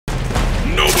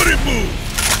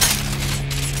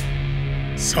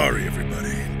Sorry,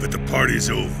 everybody, but the party's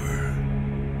over.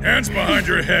 Hands behind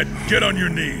your head, get on your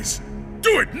knees.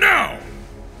 Do it now!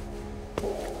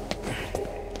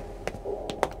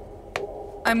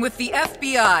 I'm with the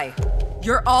FBI.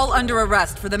 You're all under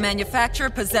arrest for the manufacture,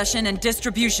 possession, and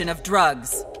distribution of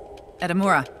drugs.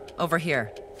 Edamura, over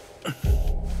here.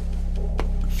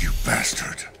 You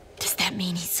bastard. Does that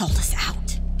mean he sold us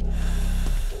out?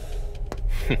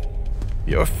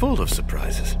 You're full of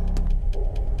surprises.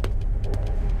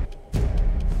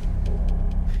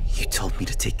 You told me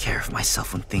to take care of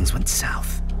myself when things went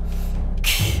south.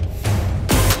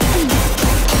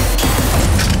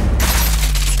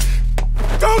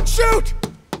 Don't shoot!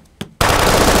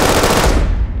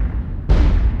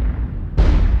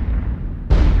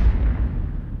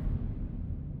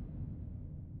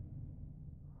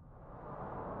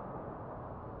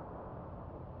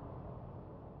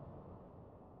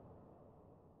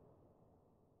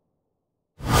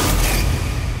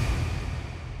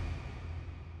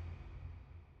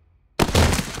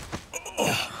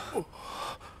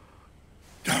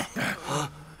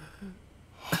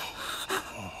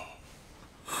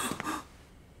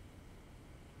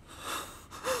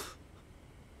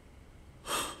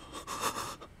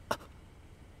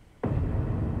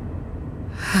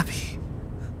 Abbie.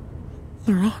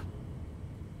 Laurent.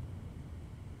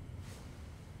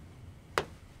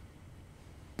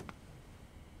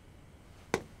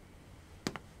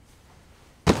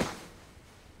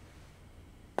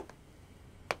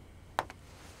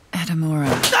 Edamura.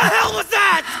 What the hell was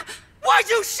that? Why'd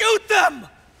you shoot them?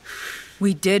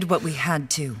 We did what we had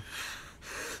to.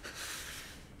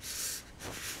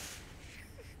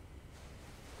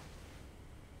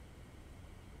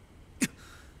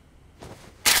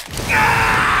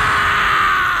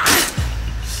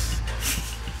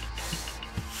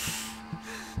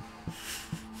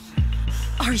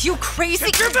 Are you crazy?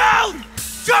 Shut your mouth!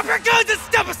 Drop your guns and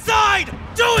step aside!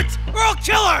 Do it, or I'll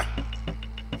kill her!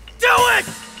 Do it!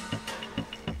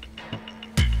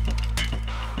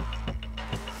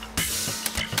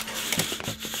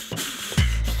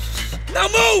 Now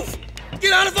move!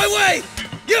 Get out of my way!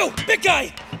 You, big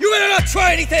guy! You better not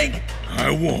try anything!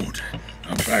 I won't.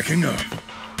 I'm backing up.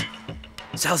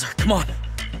 Salazar, come on.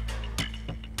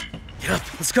 Get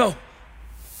up, let's go.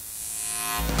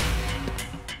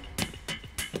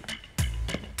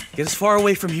 Get as far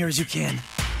away from here as you can,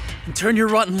 and turn your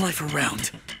rotten life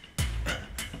around.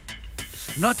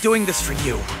 I'm not doing this for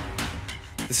you.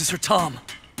 This is for Tom.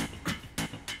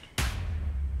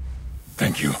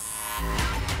 Thank you.